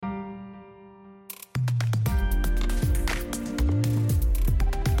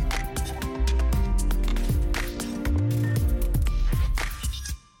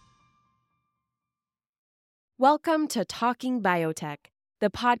Welcome to Talking Biotech,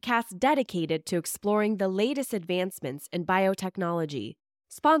 the podcast dedicated to exploring the latest advancements in biotechnology,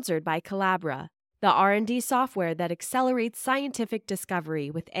 sponsored by Collabra, the R&D software that accelerates scientific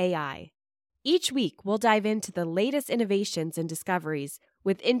discovery with AI. Each week, we'll dive into the latest innovations and discoveries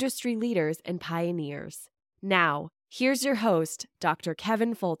with industry leaders and pioneers. Now, here's your host, Dr.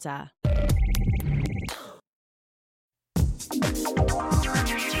 Kevin Folta.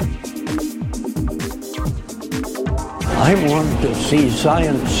 I want to see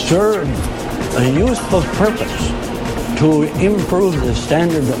science serve a useful purpose to improve the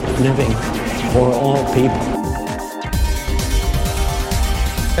standard of living for all people.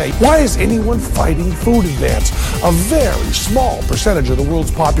 Why is anyone fighting food advance? A very small percentage of the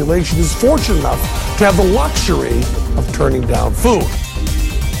world's population is fortunate enough to have the luxury of turning down food.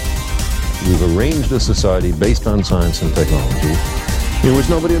 We've arranged a society based on science and technology in which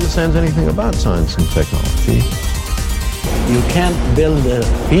nobody understands anything about science and technology. You can't build a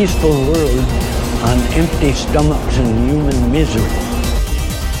peaceful world on empty stomachs and human misery.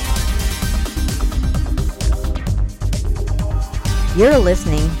 You're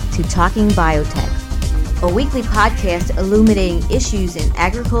listening to Talking Biotech, a weekly podcast illuminating issues in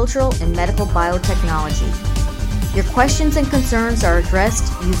agricultural and medical biotechnology. Your questions and concerns are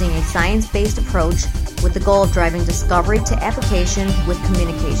addressed using a science-based approach with the goal of driving discovery to application with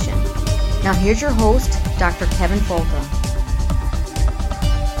communication. Now here's your host, Dr. Kevin Folta.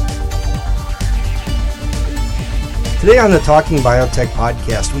 Today on the Talking Biotech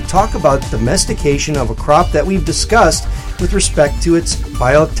podcast, we talk about domestication of a crop that we've discussed with respect to its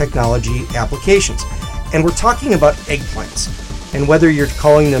biotechnology applications. And we're talking about eggplants. And whether you're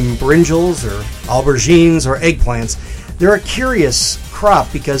calling them brinjals or aubergines or eggplants, they're a curious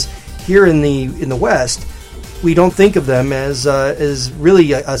crop because here in the West, we don't think of them as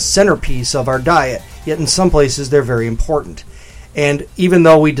really a centerpiece of our diet. Yet in some places, they're very important. And even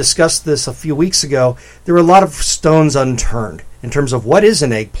though we discussed this a few weeks ago, there were a lot of stones unturned in terms of what is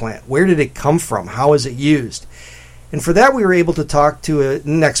an eggplant? Where did it come from? How is it used? And for that, we were able to talk to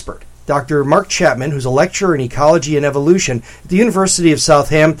an expert, Dr. Mark Chapman, who's a lecturer in ecology and evolution at the University of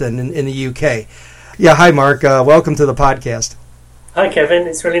Southampton in the UK. Yeah, hi, Mark. Welcome to the podcast. Hi, Kevin.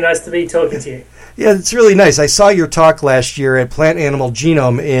 It's really nice to be talking to you. Yeah, it's really nice. I saw your talk last year at Plant Animal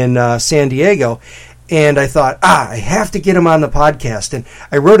Genome in San Diego. And I thought, I have to get him on the podcast. And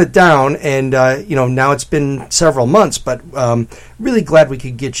I wrote it down, and, now it's been several months, but really glad we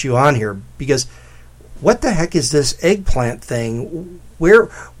could get you on here. Because what the heck is this eggplant thing? Where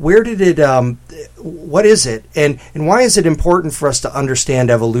did it, what is it? And why is it important for us to understand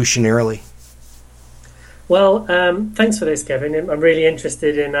evolutionarily? Well, thanks for this, Kevin. I'm really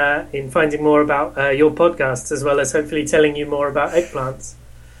interested in finding more about your podcast, as well as hopefully telling you more about eggplants.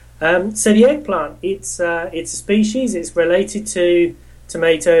 So the eggplant, it's a species. It's related to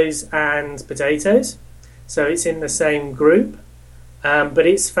tomatoes and potatoes, so it's in the same group. But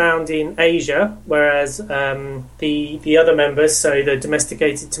it's found in Asia, whereas the other members, so the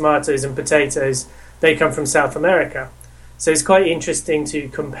domesticated tomatoes and potatoes, they come from South America. So it's quite interesting to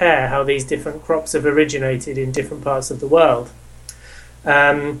compare how these different crops have originated in different parts of the world.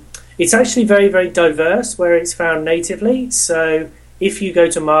 It's actually very, very diverse where it's found natively. So if you go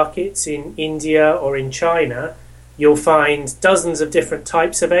to markets in India or in China, you'll find dozens of different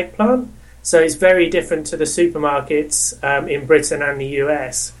types of eggplant. So it's very different to the supermarkets in Britain and the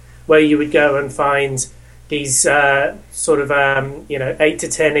US, where you would go and find these 8 to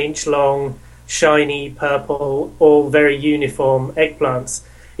 10 inch long, shiny, purple, all very uniform eggplants.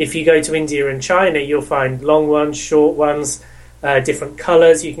 If you go to India and China, you'll find long ones, short ones, different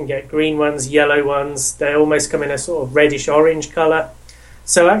colours. You can get green ones, yellow ones. They almost come in a sort of reddish-orange colour.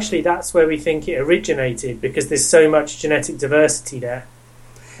 So actually that's where we think it originated, because there's so much genetic diversity there.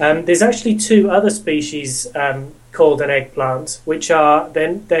 There's actually 2 other species called an eggplant, which are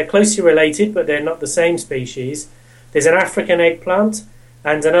they're closely related, but they're not the same species. There's an African eggplant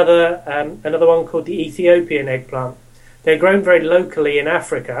and another one called the Ethiopian eggplant. They're grown very locally in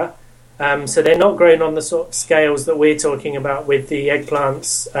Africa, so they're not grown on the sort of scales that we're talking about with the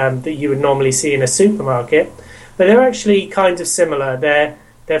eggplants that you would normally see in a supermarket. But they're actually kind of similar.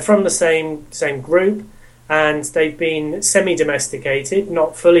 They're from the same group, and they've been semi-domesticated,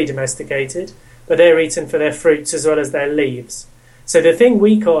 not fully domesticated, but they're eaten for their fruits as well as their leaves. So the thing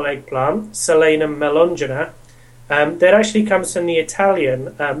we call eggplant, Solanum melongena, that actually comes from the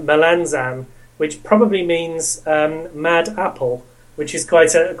Italian melanzan, which probably means mad apple, which is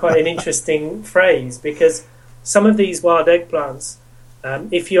quite an interesting phrase, because some of these wild eggplants,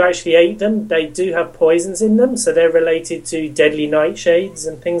 if you actually ate them, they do have poisons in them, so they're related to deadly nightshades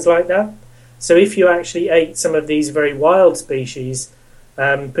and things like that. So if you actually ate some of these very wild species,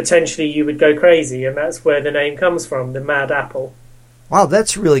 potentially you would go crazy, and that's where the name comes from, the mad apple. Wow,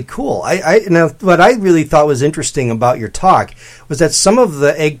 that's really cool. Now, what I really thought was interesting about your talk was that some of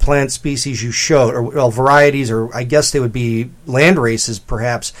the eggplant species you showed, or varieties, or I guess they would be land races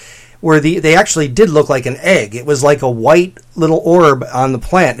perhaps, where they actually did look like an egg. It was like a white little orb on the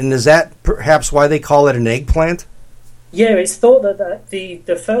plant. And is that perhaps why they call it an eggplant? Yeah, it's thought that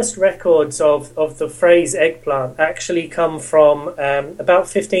the first records of the phrase eggplant actually come from about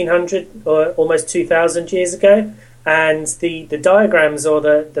 1500 or almost 2000 years ago. And the diagrams or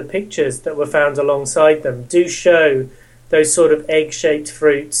the pictures that were found alongside them do show those sort of egg-shaped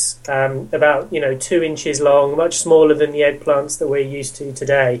fruits, about 2 inches long, much smaller than the eggplants that we're used to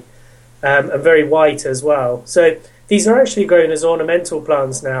today, and very white as well. So these are actually grown as ornamental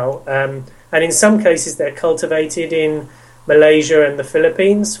plants now, and in some cases they're cultivated in Malaysia and the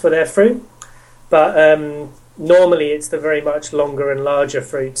Philippines for their fruit, but normally it's the very much longer and larger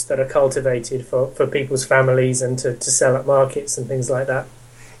fruits that are cultivated for people's families and to sell at markets and things like that.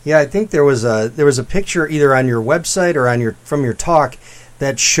 Yeah, I think there was a picture either on your website or from your talk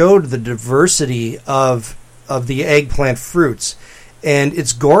that showed the diversity of the eggplant fruits, and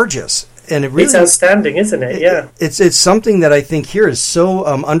it's gorgeous. And it's outstanding, isn't it? Yeah, it's something that I think here is so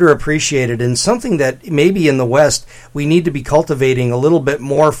underappreciated, and something that maybe in the West we need to be cultivating a little bit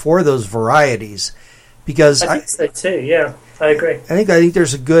more for those varieties. Because I think so too. Yeah, I agree. I think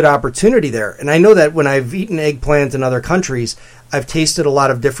there's a good opportunity there, and I know that when I've eaten eggplant in other countries, I've tasted a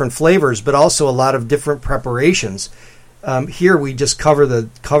lot of different flavors, but also a lot of different preparations. Here we just cover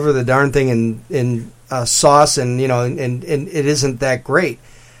the darn thing in sauce, and it isn't that great.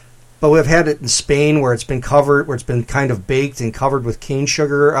 But we've had it in Spain where it's been kind of baked and covered with cane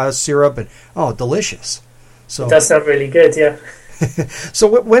sugar syrup, and delicious. So it does sound really good, yeah.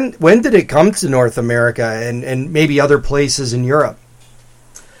 So when did it come to North America and maybe other places in Europe?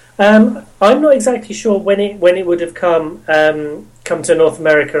 I'm not exactly sure when it would have come to North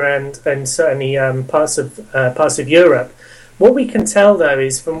America and certainly parts of Europe. What we can tell though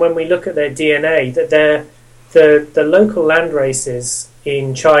is from when we look at their DNA that the local land races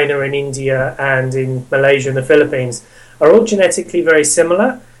in China and India and in Malaysia and the Philippines are all genetically very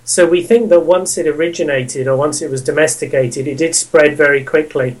similar. So we think that once it originated or once it was domesticated, it did spread very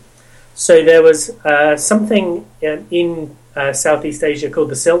quickly. So there was something in Southeast Asia called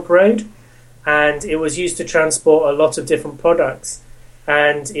the Silk Road, and it was used to transport a lot of different products.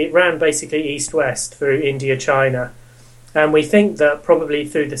 And it ran basically east-west through India, China. And we think that probably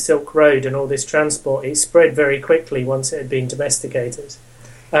through the Silk Road and all this transport, it spread very quickly once it had been domesticated.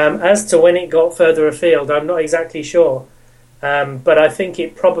 As to when it got further afield, I'm not exactly sure. But I think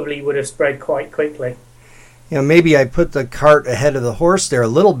it probably would have spread quite quickly. Maybe I put the cart ahead of the horse there a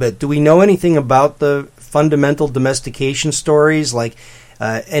little bit. Do we know anything about the fundamental domestication stories, like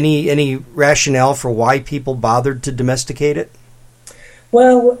any rationale for why people bothered to domesticate it?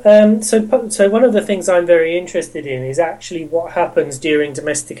 Well, so one of the things I'm very interested in is actually what happens during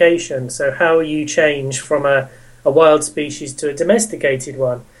domestication. So how you change from a wild species to a domesticated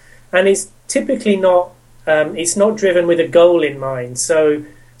one. And it's typically not it's not driven with a goal in mind. So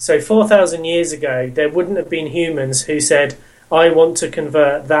 4,000 years ago, there wouldn't have been humans who said, I want to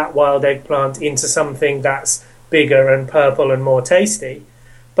convert that wild eggplant into something that's bigger and purple and more tasty.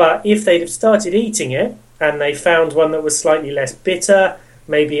 But if they'd have started eating it and they found one that was slightly less bitter,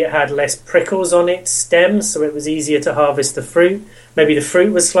 maybe it had less prickles on its stems, so it was easier to harvest the fruit, maybe the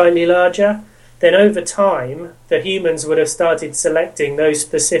fruit was slightly larger, then over time, the humans would have started selecting those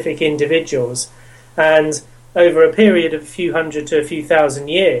specific individuals. And over a period of a few hundred to a few thousand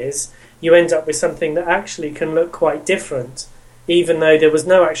years, you end up with something that actually can look quite different, even though there was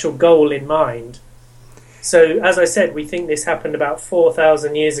no actual goal in mind. So, as I said, we think this happened about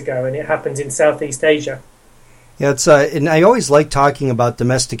 4,000 years ago, and it happened in Southeast Asia. Yeah, and I always like talking about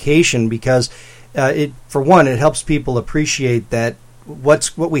domestication because, for one, it helps people appreciate that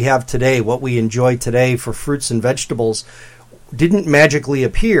what we have today, what we enjoy today for fruits and vegetables, didn't magically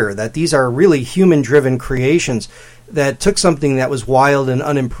appear, that these are really human-driven creations that took something that was wild and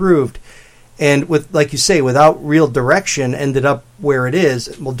unimproved and, with, like you say, without real direction, ended up where it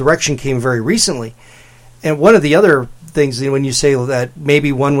is. Well, direction came very recently. And one of the other things, when you say that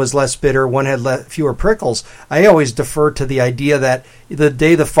maybe one was less bitter, one had fewer prickles, I always defer to the idea that the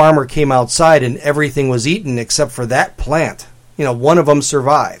day the farmer came outside and everything was eaten except for that plant, one of them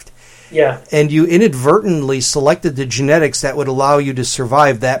survived. Yeah. And you inadvertently selected the genetics that would allow you to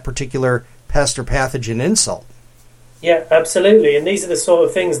survive that particular pest or pathogen insult. Yeah, absolutely. And these are the sort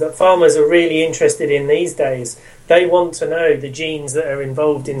of things that farmers are really interested in these days. They want to know the genes that are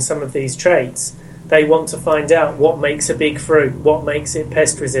involved in some of these traits. They want to find out what makes a big fruit, what makes it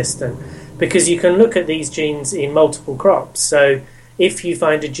pest resistant, because you can look at these genes in multiple crops. So if you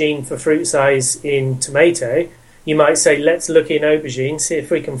find a gene for fruit size in tomato, you might say, let's look in aubergine, see if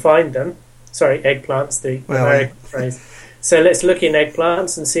we can find them. Sorry, eggplants, the American phrase. So let's look in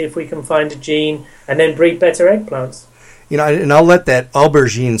eggplants and see if we can find a gene and then breed better eggplants. You know, and I'll let that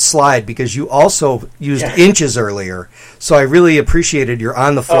aubergine slide because you also used inches earlier. So I really appreciated your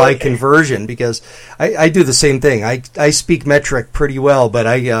on-the-fly conversion because I do the same thing. I speak metric pretty well, but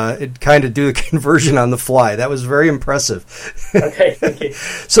I kind of do the conversion on the fly. That was very impressive. Okay, thank you.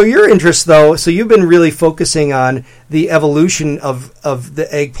 So your interest, though, so you've been really focusing on the evolution of the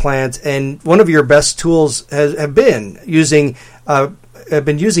eggplant, and one of your best tools have been using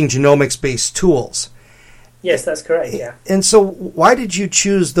genomics-based tools. Yes, that's correct, yeah. And so why did you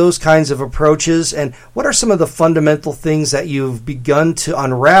choose those kinds of approaches, and what are some of the fundamental things that you've begun to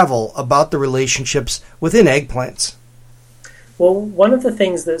unravel about the relationships within eggplants? Well, one of the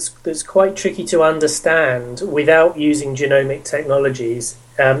things that's quite tricky to understand without using genomic technologies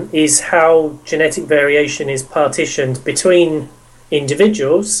is how genetic variation is partitioned between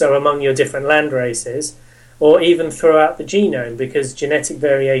individuals, so among your different land races, or even throughout the genome, because genetic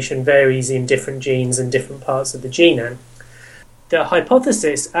variation varies in different genes and different parts of the genome. The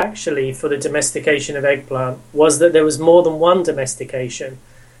hypothesis actually for the domestication of eggplant was that there was more than one domestication.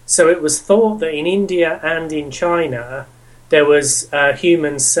 So it was thought that in India and in China there was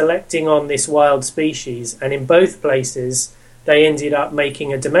humans selecting on this wild species, and in both places they ended up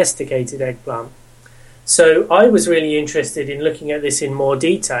making a domesticated eggplant. So I was really interested in looking at this in more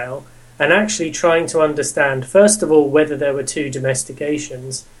detail and actually trying to understand, first of all, whether there were two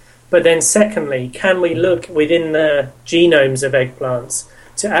domestications, but then secondly, can we look within the genomes of eggplants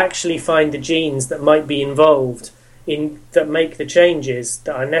to actually find the genes that might be involved that make the changes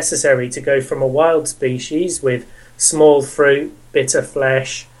that are necessary to go from a wild species with small fruit, bitter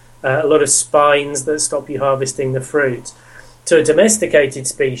flesh, a lot of spines that stop you harvesting the fruit, to a domesticated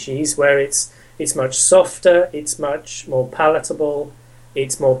species where it's much softer, it's much more palatable,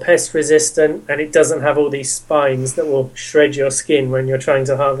 it's more pest resistant, and it doesn't have all these spines that will shred your skin when you're trying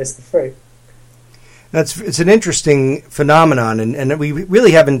to harvest the fruit. It's an interesting phenomenon, and we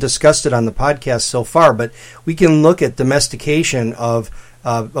really haven't discussed it on the podcast so far, but we can look at domestication of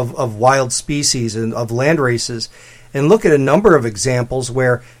wild species and of land races and look at a number of examples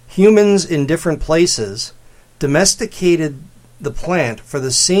where humans in different places domesticated the plant for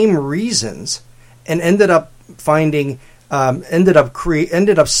the same reasons and ended up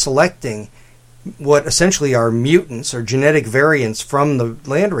selecting what essentially are mutants or genetic variants from the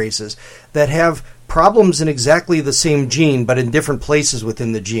land races that have problems in exactly the same gene but in different places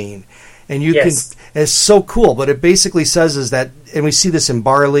within the gene. And you can, it's so cool, but it basically says is that, and we see this in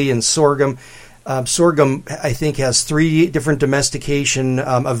barley and sorghum. Sorghum, I think, has 3 different domestication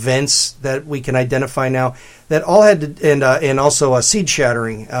events that we can identify now that all had to, and also seed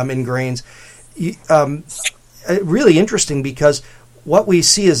shattering in grains. Really interesting because what we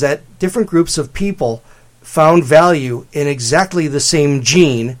see is that different groups of people found value in exactly the same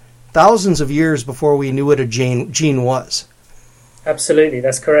gene thousands of years before we knew what a gene was. Absolutely,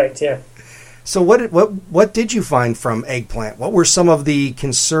 that's correct, yeah. So what did you find from eggplant? What were some of the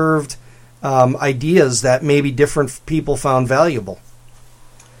conserved ideas that maybe different people found valuable?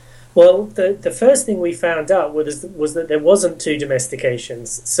 Well, the first thing we found out was that there wasn't 2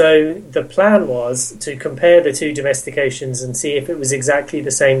 domestications. So the plan was to compare the 2 domestications and see if it was exactly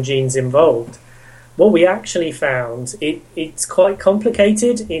the same genes involved. What we actually found, it's quite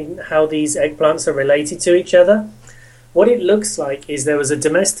complicated in how these eggplants are related to each other. What it looks like is there was a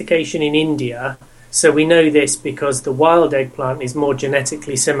domestication in India. So we know this because the wild eggplant is more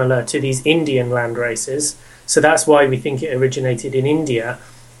genetically similar to these Indian land races. So that's why we think it originated in India.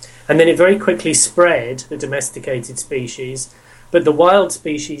 And then it very quickly spread, the domesticated species, but the wild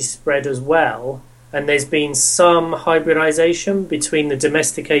species spread as well, and there's been some hybridization between the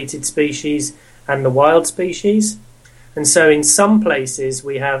domesticated species and the wild species. And so in some places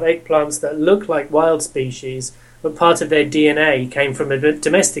we have eggplants that look like wild species, but part of their DNA came from a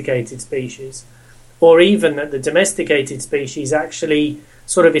domesticated species. Or even that the domesticated species actually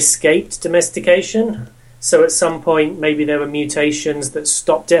sort of escaped domestication. So at some point, maybe there were mutations that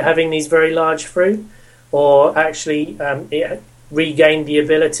stopped it having these very large fruit, or actually it regained the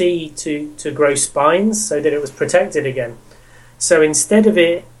ability to grow spines so that it was protected again. So instead of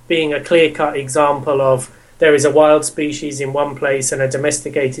it being a clear-cut example of there is a wild species in one place and a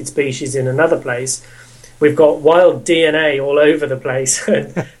domesticated species in another place, we've got wild DNA all over the place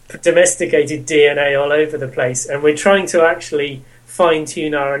and domesticated DNA all over the place, and we're trying to actually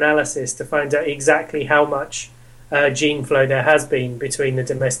fine-tune our analysis to find out exactly how much gene flow there has been between the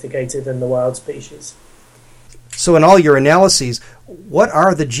domesticated and the wild species. So in all your analyses, what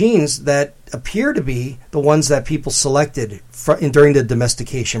are the genes that appear to be the ones that people selected during the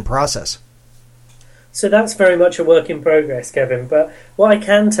domestication process? So that's very much a work in progress, Kevin. But what I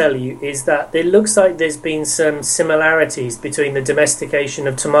can tell you is that it looks like there's been some similarities between the domestication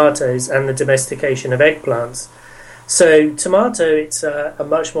of tomatoes and the domestication of eggplants. So tomato, it's a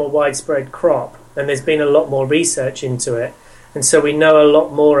much more widespread crop, and there's been a lot more research into it. And so we know a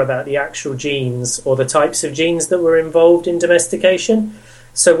lot more about the actual genes or the types of genes that were involved in domestication.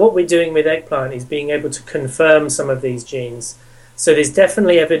 So what we're doing with eggplant is being able to confirm some of these genes. So there's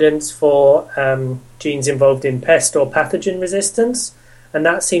definitely evidence for genes involved in pest or pathogen resistance, and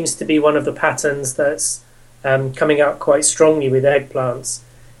that seems to be one of the patterns that's coming out quite strongly with eggplants,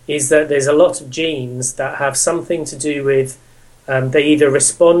 is that there's a lot of genes that have something to do with, they either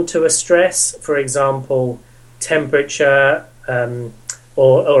respond to a stress, for example, temperature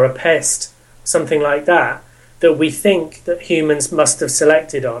or a pest, something like that, that we think that humans must have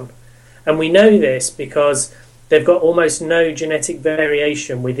selected on. And we know this because they've got almost no genetic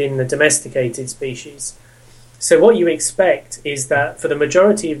variation within the domesticated species. So what you expect is that for the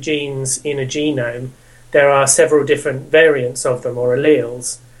majority of genes in a genome, there are several different variants of them, or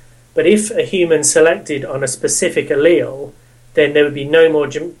alleles. But if a human selected on a specific allele, then there would be no more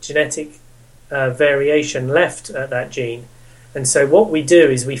genetic variation left at that gene. And so what we do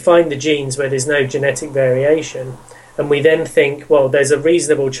is we find the genes where there's no genetic variation, and we then think, well, there's a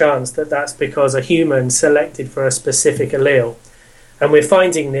reasonable chance that that's because a human selected for a specific allele. And we're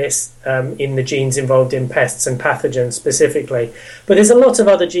finding this in the genes involved in pests and pathogens specifically. But there's a lot of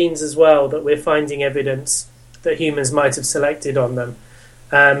other genes as well that we're finding evidence that humans might have selected on them.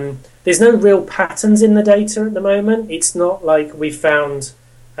 There's no real patterns in the data at the moment. It's not like we found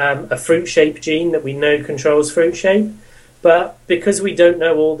a fruit shape gene that we know controls fruit shape. But because we don't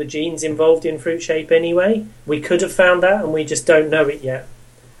know all the genes involved in fruit shape anyway, we could have found that, and we just don't know it yet.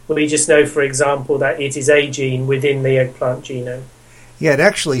 We just know, for example, that it is a gene within the eggplant genome. Yeah, it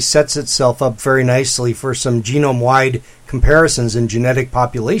actually sets itself up very nicely for some genome-wide comparisons in genetic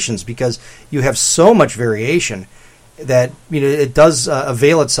populations, because you have so much variation that it does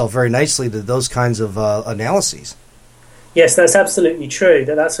avail itself very nicely to those kinds of analyses. Yes, that's absolutely true.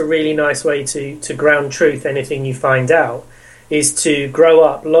 That's a really nice way to ground truth anything you find out, is to grow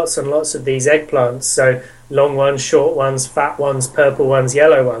up lots and lots of these eggplants, so long ones, short ones, fat ones, purple ones,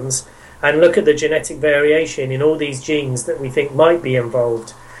 yellow ones, and look at the genetic variation in all these genes that we think might be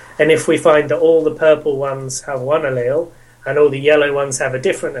involved. And if we find that all the purple ones have one allele and all the yellow ones have a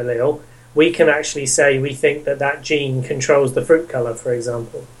different allele, we can actually say we think that that gene controls the fruit colour, for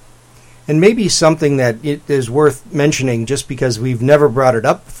example. And maybe something that it is worth mentioning, just because we've never brought it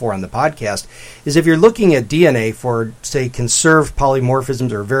up before on the podcast, is if you're looking at DNA for, say, conserved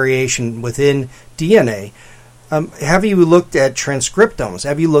polymorphisms or variation within DNA, have you looked at transcriptomes?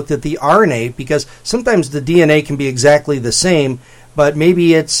 Have you looked at the RNA? Because sometimes the DNA can be exactly the same, but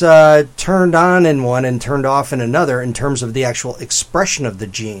maybe it's turned on in one and turned off in another in terms of the actual expression of the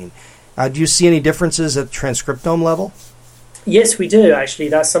gene. Do you see any differences at the transcriptome level? Yes, we do, actually.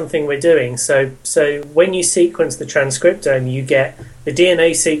 That's something we're doing. So when you sequence the transcriptome, you get the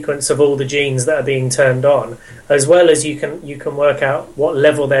DNA sequence of all the genes that are being turned on, as well as you can work out what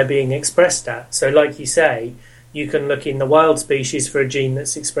level they're being expressed at. So like you say, you can look in the wild species for a gene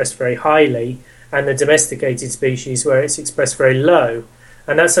that's expressed very highly, and the domesticated species where it's expressed very low.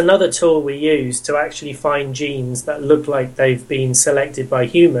 And that's another tool we use to actually find genes that look like they've been selected by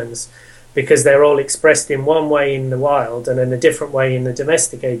humans, because they're all expressed in one way in the wild and in a different way in the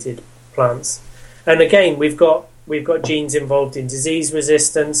domesticated plants. And again, we've got genes involved in disease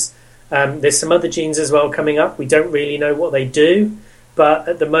resistance. There's some other genes as well coming up. We don't really know what they do, but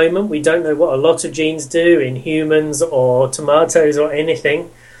at the moment we don't know what a lot of genes do in humans or tomatoes or anything.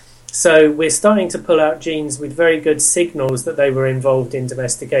 So we're starting to pull out genes with very good signals that they were involved in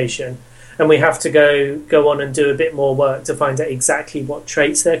domestication. And we have to go on and do a bit more work to find out exactly what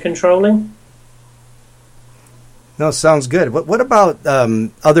traits they're controlling. No, sounds good. What about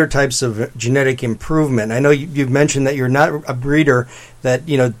other types of genetic improvement? I know you've mentioned that you're not a breeder, that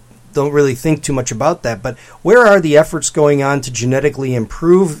don't really think too much about that. But where are the efforts going on to genetically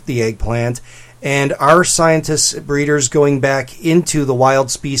improve the eggplant? And are scientists, breeders, going back into the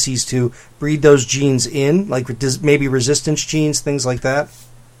wild species to breed those genes in, like maybe resistance genes, things like that?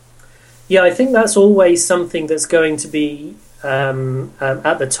 Yeah, I think that's always something that's going to be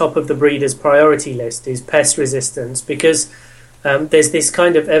at the top of the breeder's priority list is pest resistance, because there's this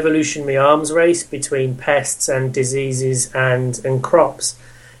kind of evolutionary arms race between pests and diseases and crops.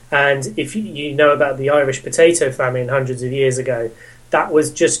 And if you know about the Irish potato famine hundreds of years ago, that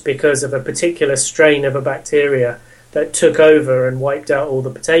was just because of a particular strain of a bacteria that took over and wiped out all the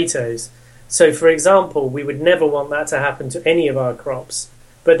potatoes. So, for example, we would never want that to happen to any of our crops,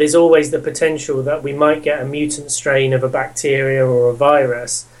 but there's always the potential that we might get a mutant strain of a bacteria or a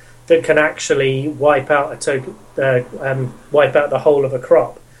virus that can actually wipe out the whole of a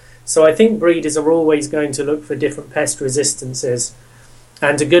crop. So I think breeders are always going to look for different pest resistances,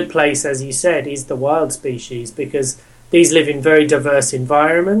 and a good place, as you said, is the wild species, because these live in very diverse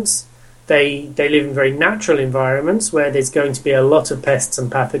environments. They live in very natural environments where there's going to be a lot of pests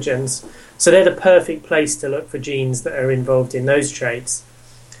and pathogens. So they're the perfect place to look for genes that are involved in those traits.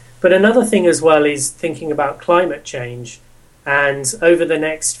 But another thing as well is thinking about climate change. And over the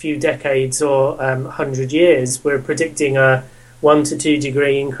next few decades or 100 years, we're predicting a 1 to 2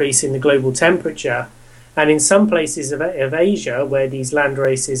 degree increase in the global temperature. And in some places of Asia where these land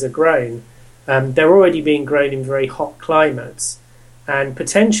races are grown, they're already being grown in very hot climates. And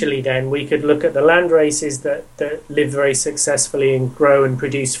potentially then we could look at the land races that live very successfully and grow and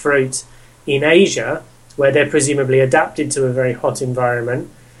produce fruit in Asia, where they're presumably adapted to a very hot environment,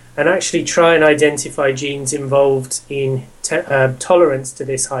 and actually try and identify genes involved in tolerance to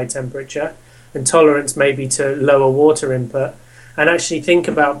this high temperature and tolerance maybe to lower water input, and actually think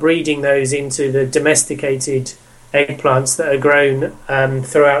about breeding those into the domesticated eggplants that are grown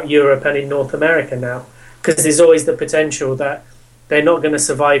throughout Europe and in North America now. Because there's always the potential that they're not going to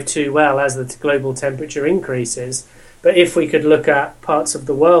survive too well as the global temperature increases. But if we could look at parts of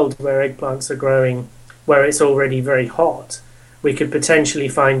the world where eggplants are growing, where it's already very hot, we could potentially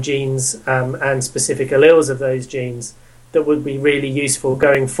find genes and specific alleles of those genes that would be really useful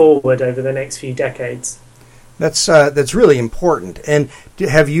going forward over the next few decades. That's really important. And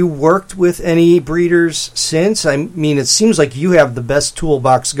have you worked with any breeders since? I mean, it seems like you have the best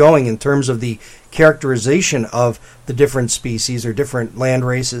toolbox going in terms of the characterization of the different species or different land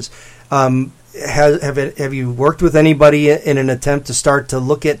races. Have you worked with anybody in an attempt to start to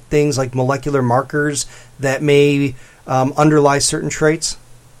look at things like molecular markers that may underlie certain traits?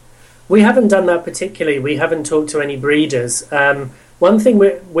 We haven't done that particularly. We haven't talked to any breeders. One thing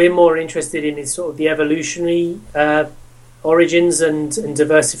we're more interested in is sort of the evolutionary origins and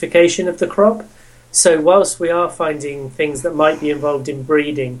diversification of the crop. So whilst we are finding things that might be involved in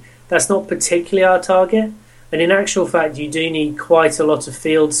breeding, that's not particularly our target. And in actual fact, you do need quite a lot of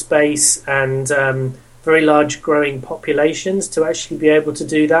field space and very large growing populations to actually be able to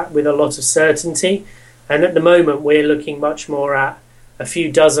do that with a lot of certainty. And at the moment, we're looking much more at a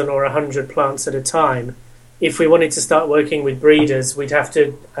few dozen or 100 plants at a time. If we wanted to start working with breeders, we'd have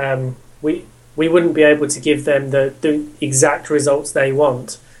to we wouldn't be able to give them the exact results they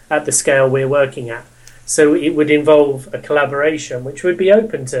want at the scale we're working at. So it would involve a collaboration, which we'd be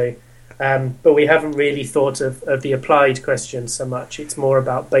open to. But we haven't really thought of the applied questions so much. It's more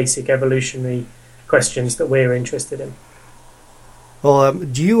about basic evolutionary questions that we're interested in. Well,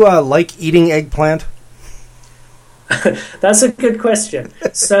 do you like eating eggplant? That's a good question.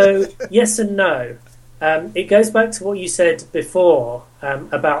 So, yes and no. It goes back to what you said before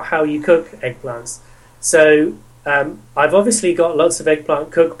about how you cook eggplants. So, I've obviously got lots of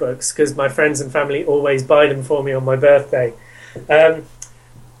eggplant cookbooks because my friends and family always buy them for me on my birthday.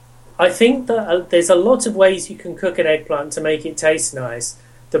 I think that there's a lot of ways you can cook an eggplant to make it taste nice.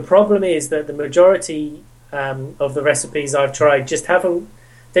 The problem is that the majority of the recipes I've tried just haven't.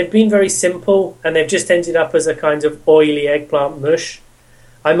 They've been very simple and they've just ended up as a kind of oily eggplant mush.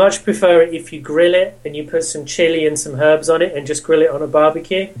 I much prefer it if you grill it and you put some chili and some herbs on it and just grill it on a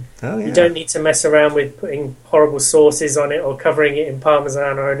barbecue. Oh, yeah. You don't need to mess around with putting horrible sauces on it or covering it in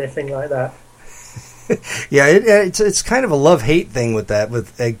Parmesan or anything like that. Yeah, it's kind of a love-hate thing with that,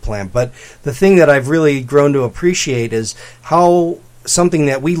 with eggplant. But the thing that I've really grown to appreciate is how something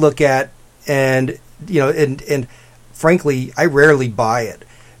that we look at and frankly, I rarely buy it.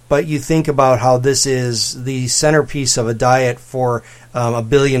 But you think about how this is the centerpiece of a diet for 1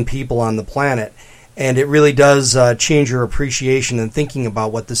 billion people on the planet, and it really does change your appreciation and thinking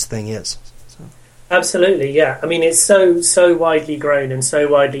about what this thing is. So. Absolutely, yeah. I mean, it's so widely grown and so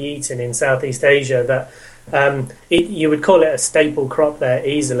widely eaten in Southeast Asia that you would call it a staple crop there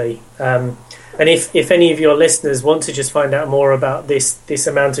easily. And if any of your listeners want to just find out more about this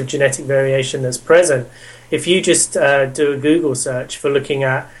amount of genetic variation that's present, if you just do a Google search for looking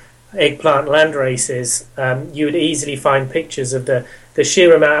at eggplant land races, you would easily find pictures of the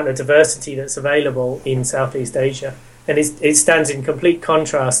sheer amount of diversity that's available in Southeast Asia. and it stands in complete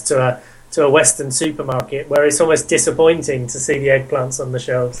contrast to a Western supermarket where it's almost disappointing to see the eggplants on the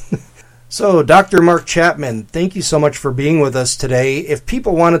shelves. So, Dr. Mark Chapman, thank you so much for being with us today. If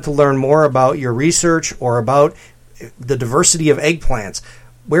people wanted to learn more about your research or about the diversity of eggplants,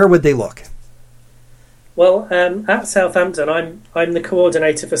 where would they look? Well, at Southampton, I'm the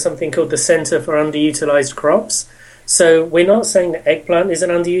coordinator for something called the Centre for Underutilised Crops. So we're not saying that eggplant is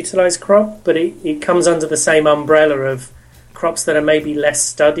an underutilised crop, but it comes under the same umbrella of crops that are maybe less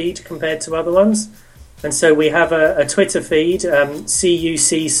studied compared to other ones. And so we have a Twitter feed,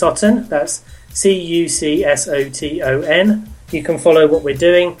 CUC Sotton, that's CUCSOTON. You can follow what we're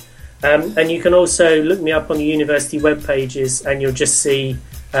doing. And you can also look me up on the university web pages, and you'll just see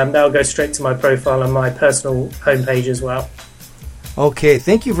that'll go straight to my profile on my personal homepage as well. Okay,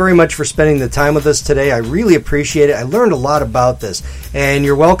 thank you very much for spending the time with us today. I really appreciate it. I learned a lot about this, and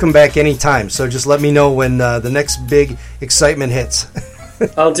you're welcome back anytime. So just let me know when the next big excitement hits.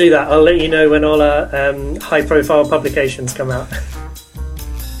 I'll do that. I'll let you know when all our high-profile publications come out.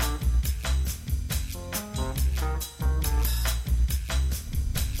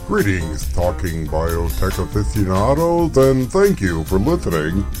 Greetings, Talking Biotech aficionados, and thank you for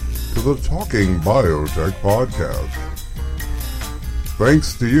listening to the Talking Biotech podcast.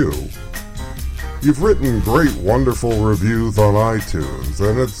 Thanks to you. You've written great, wonderful reviews on iTunes,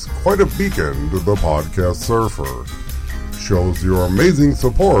 and it's quite a beacon to the podcast surfer. Shows your amazing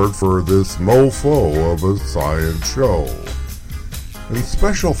support for this mofo of a science show. And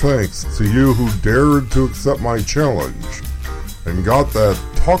special thanks to you who dared to accept my challenge and got that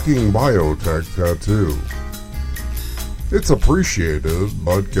Talking Biotech tattoo. It's appreciated,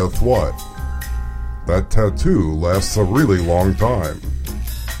 but guess what? That tattoo lasts a really long time.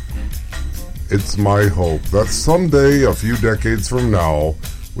 It's my hope that someday, a few decades from now,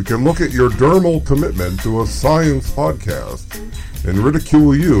 we can look at your dermal commitment to a science podcast and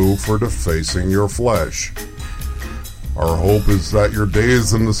ridicule you for defacing your flesh. Our hope is that your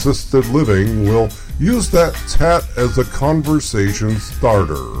days in assisted living will use that tat as a conversation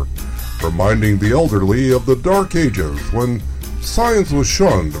starter, reminding the elderly of the dark ages when science was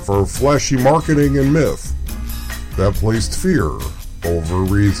shunned for flashy marketing and myth that placed fear over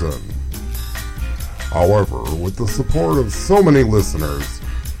reason. However, with the support of so many listeners,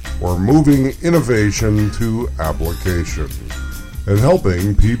 we're moving innovation to application and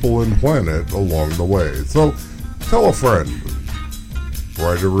helping people and planet along the way. So tell a friend,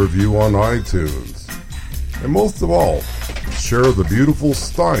 write a review on iTunes, and most of all, share the beautiful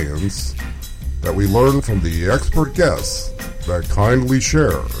science that we learn from the expert guests that kindly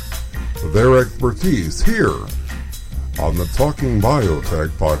share their expertise here on the Talking Biotech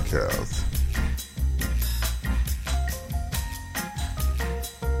podcast.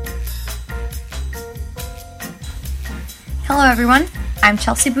 Hello everyone, I'm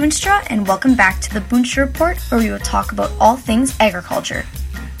Chelsea Boonstra, and welcome back to the Boonstra Report, where we will talk about all things agriculture.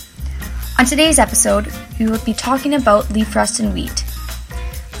 On today's episode, we will be talking about leaf rust in wheat.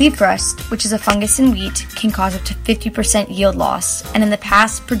 Leaf rust, which is a fungus in wheat, can cause up to 50% yield loss, and in the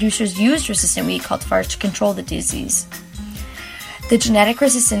past, producers used resistant wheat cultivars to control the disease. The genetic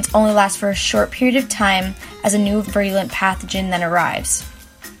resistance only lasts for a short period of time as a new virulent pathogen then arrives.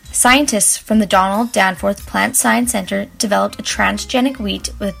 Scientists from the Donald Danforth Plant Science Center developed a transgenic wheat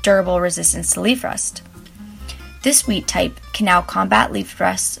with durable resistance to leaf rust. This wheat type can now combat leaf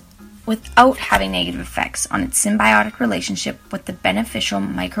rust without having negative effects on its symbiotic relationship with the beneficial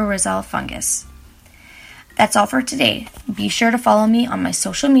mycorrhizal fungus. That's all for today. Be sure to follow me on my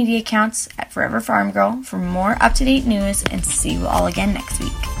social media accounts at Forever Farm Girl for more up-to-date news, and see you all again next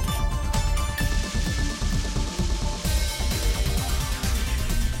week.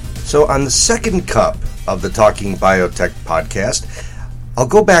 So on the second cup of the Talking Biotech podcast, I'll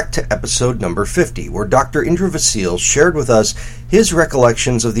go back to episode number 50, where Dr. Indra Vasile shared with us his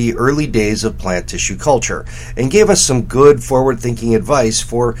recollections of the early days of plant tissue culture and gave us some good forward-thinking advice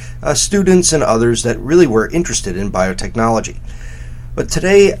for students and others that really were interested in biotechnology. But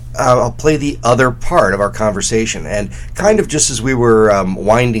today, I'll play the other part of our conversation, and kind of just as we were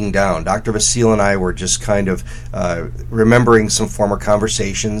winding down, Dr. Vasile and I were just kind of remembering some former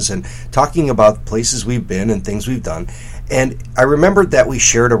conversations and talking about places we've been and things we've done. And I remembered that we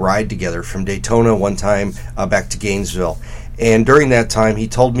shared a ride together from Daytona one time back to Gainesville. And during that time, he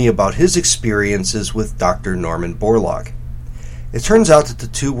told me about his experiences with Dr. Norman Borlaug. It turns out that the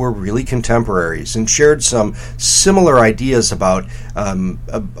two were really contemporaries and shared some similar ideas about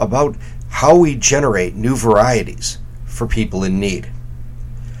how we generate new varieties for people in need.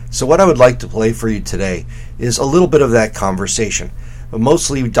 So what I would like to play for you today is a little bit of that conversation, but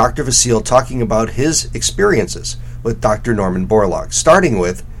mostly Dr. Vasile talking about his experiences with Dr. Norman Borlaug, starting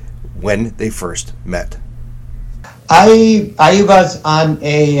with when they first met. I was on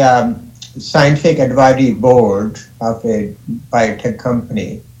a scientific advisory board of a biotech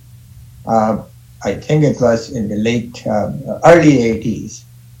company. I think it was in the early 80s.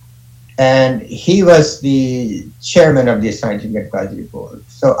 And he was the chairman of the scientific advisory board.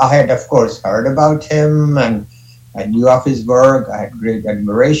 So I had, of course, heard about him and I knew of his work. I had great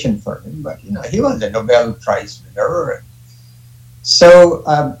admiration for him, but he was a Nobel Prize winner. So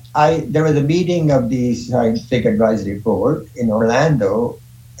there was a meeting of the scientific advisory board in Orlando.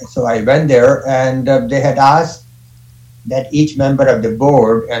 So I went there, and they had asked that each member of the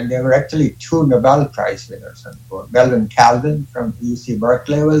board, and there were actually 2 Nobel Prize winners on the board. Melvin Calvin from UC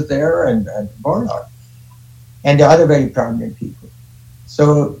Berkeley was there, and Borlaug, and the other very prominent people.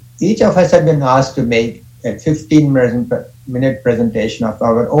 So each of us had been asked to make a 15-minute presentation of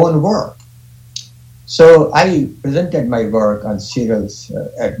our own work. So I presented my work on cereals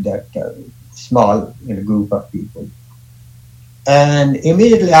at that small group of people. And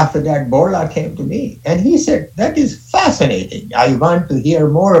immediately after that, Borlaug came to me and he said, "That is fascinating. I want to hear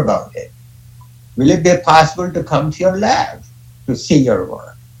more about it. Will it be possible to come to your lab to see your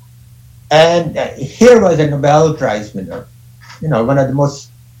work?" And here was a Nobel Prize winner, one of the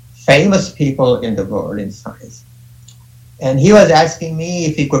most famous people in the world in science. And he was asking me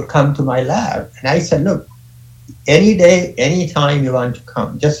if he could come to my lab. And I said, "Look, any day, any time you want to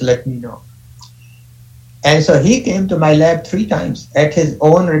come, just let me know." And so he came to my lab 3 times at his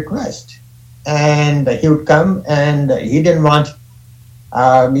own request. And he would come, and he didn't want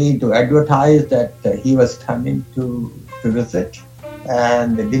me to advertise that he was coming to visit,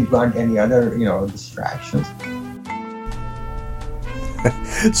 and didn't want any other, distractions.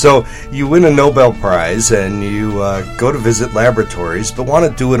 So you win a Nobel Prize and you go to visit laboratories, but want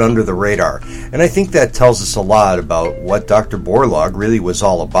to do it under the radar. And I think that tells us a lot about what Dr. Borlaug really was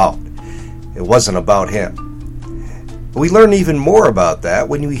all about. It wasn't about him. We learn even more about that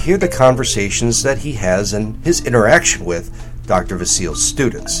when you hear the conversations that he has and his interaction with Dr. Vasil's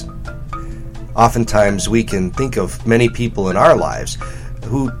students. Oftentimes we can think of many people in our lives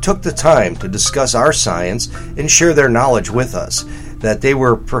who took the time to discuss our science and share their knowledge with us, that they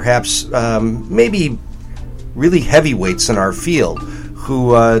were perhaps maybe really heavyweights in our field,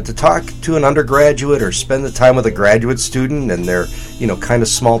 who to talk to an undergraduate or spend the time with a graduate student and their kind of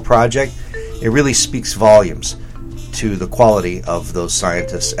small project, it really speaks volumes to the quality of those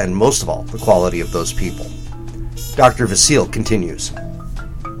scientists and most of all the quality of those people. Dr. Vasil continues.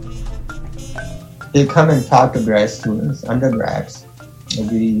 He'll come and talk to grad students, undergrads.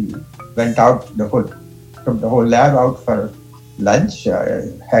 We went out, took the whole lab out for lunch,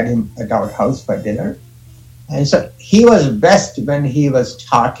 had him at our house for dinner. And so he was best when he was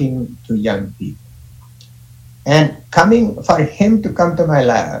talking to young people. And for him to come to my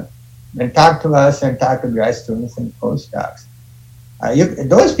lab and talk to us and talk to grad students and postdocs,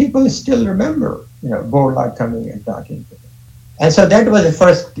 those people still remember, Borlaug coming and talking to them. And so that was the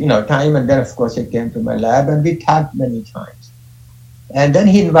first, time. And then, of course, he came to my lab and we talked many times. And then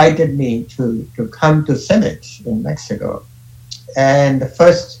he invited me to come to CIMMYT in Mexico. And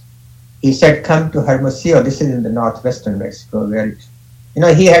first, he said, "Come to Hermosillo." This is in the northwestern Mexico, where,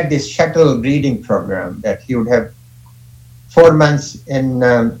 he had this shuttle breeding program that he would have 4 months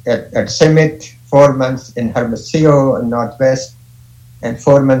at CIMMYT, 4 months in Hermosillo in northwest, and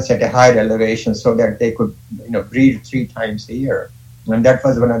 4 months at a higher elevation, so that they could, breed 3 times a year. And that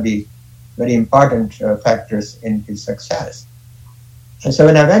was one of the very important factors in his success. And so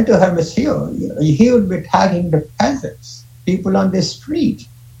when I went to Hermosillo, he would be talking to peasants, people on the street.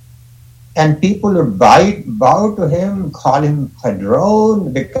 And people would bow to him, call him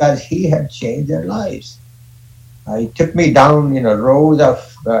Padron, because he had changed their lives. He took me down, rows of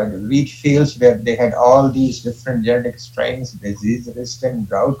wheat fields where they had all these different genetic strains, disease-resistant,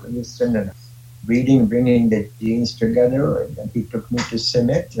 drought-resistant, and breeding, bringing the genes together. And then he took me to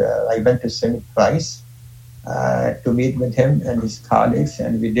CIMMYT. I went to CIMMYT twice to meet with him and his colleagues,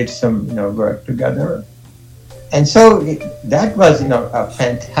 and we did some, work together. And so that was, a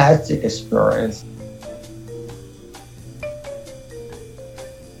fantastic experience.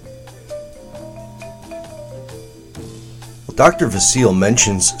 Well, Dr. Vasil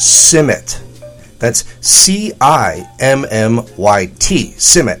mentions CIMMYT. That's CIMMYT,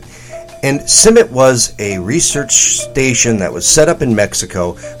 CIMMYT. And CIMMYT was a research station that was set up in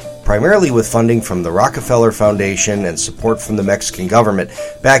Mexico, primarily with funding from the Rockefeller Foundation and support from the Mexican government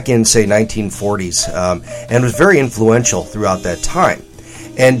back in, say, 1940s, and was very influential throughout that time.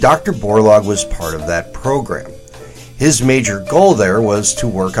 And Dr. Borlaug was part of that program. His major goal there was to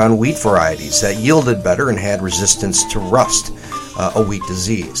work on wheat varieties that yielded better and had resistance to rust, a wheat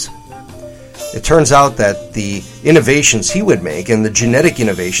disease. It turns out that the innovations he would make and the genetic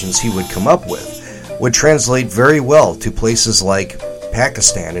innovations he would come up with would translate very well to places like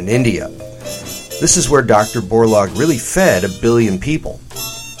Pakistan and India. This is where Dr. Borlaug really fed 1 billion people.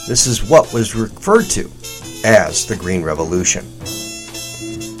 This is what was referred to as the Green Revolution.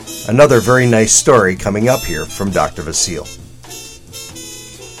 Another very nice story coming up here from Dr. Vasile.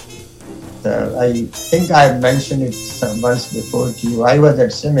 I think I mentioned it some months before to you. I was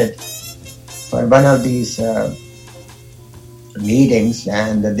at Summit for one of these meetings,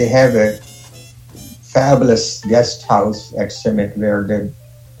 and they have a fabulous guest house at Summit where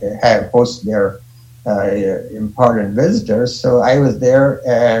they host their important visitors. So I was there,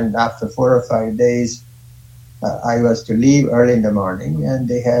 and after 4 or 5 days, I was to leave early in the morning, and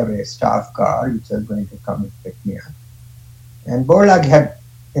they have a staff car which was going to come and pick me up. And Borlaug had,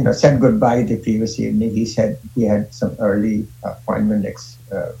 said goodbye the previous evening. He said he had some early appointment next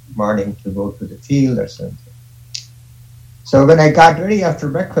morning to go to the field or something. So when I got ready after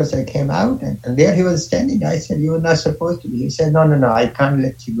breakfast, I came out, and there he was standing. I said, "You were not supposed to be." He said, No, I can't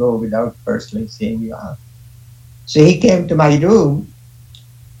let you go without personally seeing you out. So he came to my room,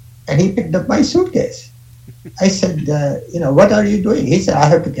 and he picked up my suitcase. I said, "What are you doing?" He said, "I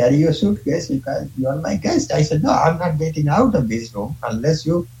have to carry your suitcase because you are my guest." I said, "No, I'm not getting out of this room unless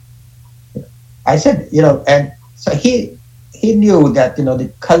you..." I said, and so he knew that,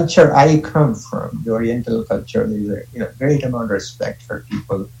 the culture I come from, the Oriental culture, there's a great amount of respect for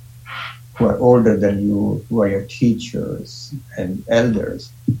people who are older than you, who are your teachers and elders.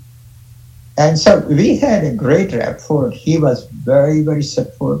 And so we had a great rapport. He was very, very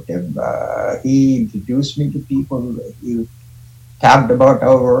supportive. He introduced me to people. He talked about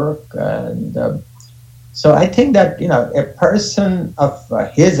our work. And so I think that, a person of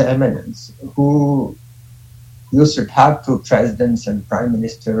his eminence who used to talk to presidents and prime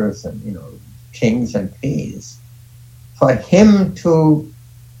ministers and, kings and queens, for him to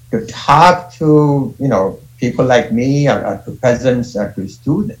talk to, people like me or to peasants or to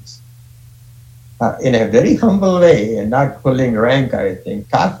students, in a very humble way and not pulling rank, I think,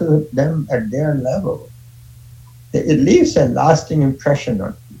 talk to them at their level. It leaves a lasting impression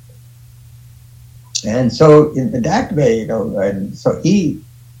on people. And so in that way, and so he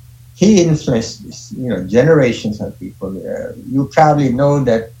influenced, generations of people. You probably know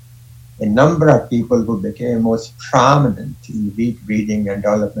that a number of people who became most prominent in wheat breeding and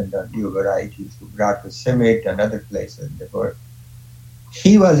development of new varieties, who brought to Summit and other places in the world,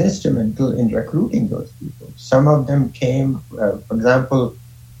 he was instrumental in recruiting those people. Some of them came, for example,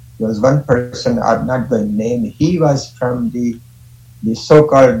 there was one person, I'm not going to name, he was from the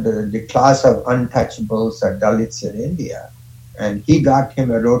so-called the class of untouchables or Dalits in India. And he got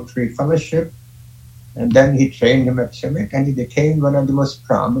him a Rotary Fellowship, and then he trained him at Summit, and he became one of the most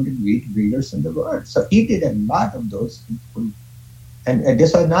prominent wheat breeders in the world. So he did a lot of those people. And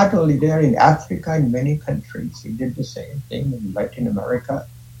this was not only there in Africa, in many countries. He did the same thing in Latin America.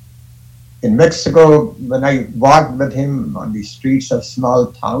 In Mexico, when I walked with him on the streets of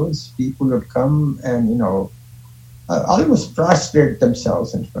small towns, people would come and, almost prostrate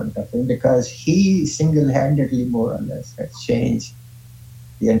themselves in front of him because he single-handedly, more or less, had changed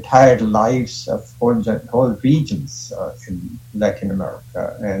the entire lives of whole regions in Latin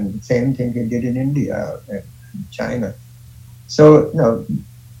America. And the same thing he did in India and China. So,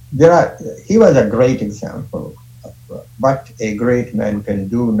 he was a great example of what a great man can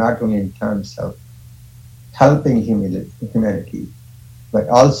do, not only in terms of helping humanity, but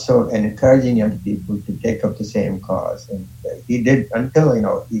also encouraging young people to take up the same cause. And he did until,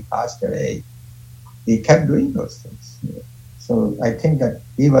 he passed away. He kept doing those things. So I think that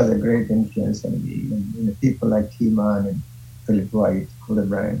he was a great influence on me. And people like Heman and Philip White,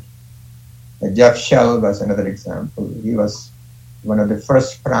 Hildebrand. Jeff Shell was another example. He was one of the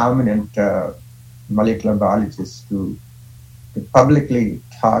first prominent molecular biologists to publicly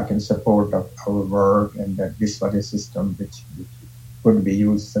talk in support of our work, and that this was a system which could be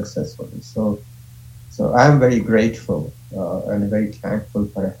used successfully. So I'm very grateful and very thankful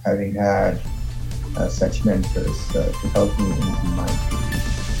for having had such mentors to help me in my field.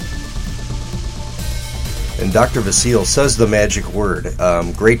 And Dr. Vasile says the magic word,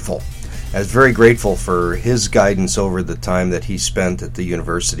 grateful. I was very grateful for his guidance over the time that he spent at the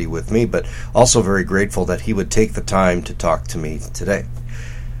university with me, but also very grateful that he would take the time to talk to me today.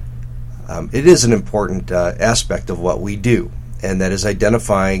 It is an important aspect of what we do, and that is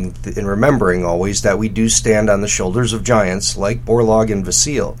identifying and remembering always that we do stand on the shoulders of giants like Borlaug and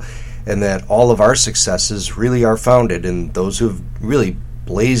Vasile, and that all of our successes really are founded in those who've really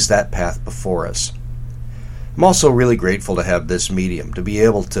blazed that path before us. I'm also really grateful to have this medium, to be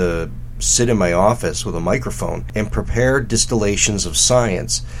able to sit in my office with a microphone and prepare distillations of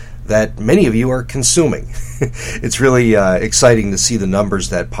science that many of you are consuming. It's really exciting to see the numbers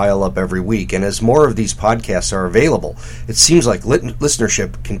that pile up every week, and as more of these podcasts are available, it seems like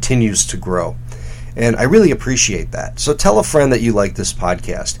listenership continues to grow. And I really appreciate that. So tell a friend that you like this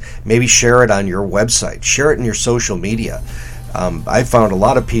podcast. Maybe share it on your website. Share it in your social media. I've found a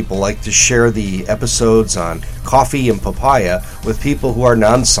lot of people like to share the episodes on coffee and papaya with people who are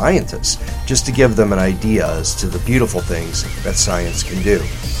non-scientists, just to give them an idea as to the beautiful things that science can do.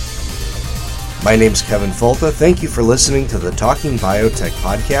 My name's Kevin Folta. Thank you for listening to the Talking Biotech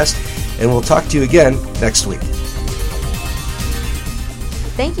podcast, and we'll talk to you again next week.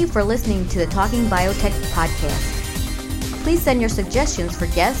 Thank you for listening to the Talking Biotech podcast. Please send your suggestions for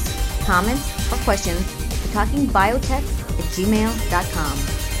guests, comments, or questions to talkingbiotech@gmail.com.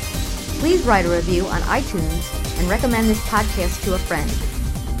 Please write a review on iTunes and recommend this podcast to a friend.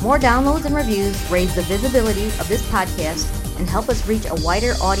 More downloads and reviews raise the visibility of this podcast and help us reach a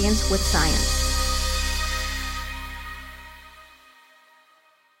wider audience with science.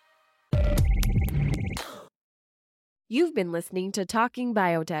 You've been listening to Talking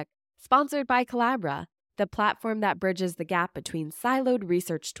Biotech, sponsored by Collabra, the platform that bridges the gap between siloed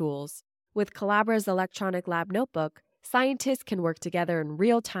research tools. With Collabra's electronic lab notebook, scientists can work together in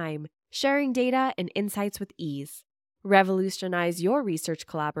real time, sharing data and insights with ease. Revolutionize your research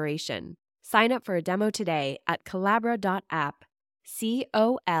collaboration. Sign up for a demo today at collabra.app,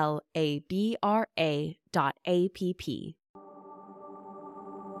 collabra.app.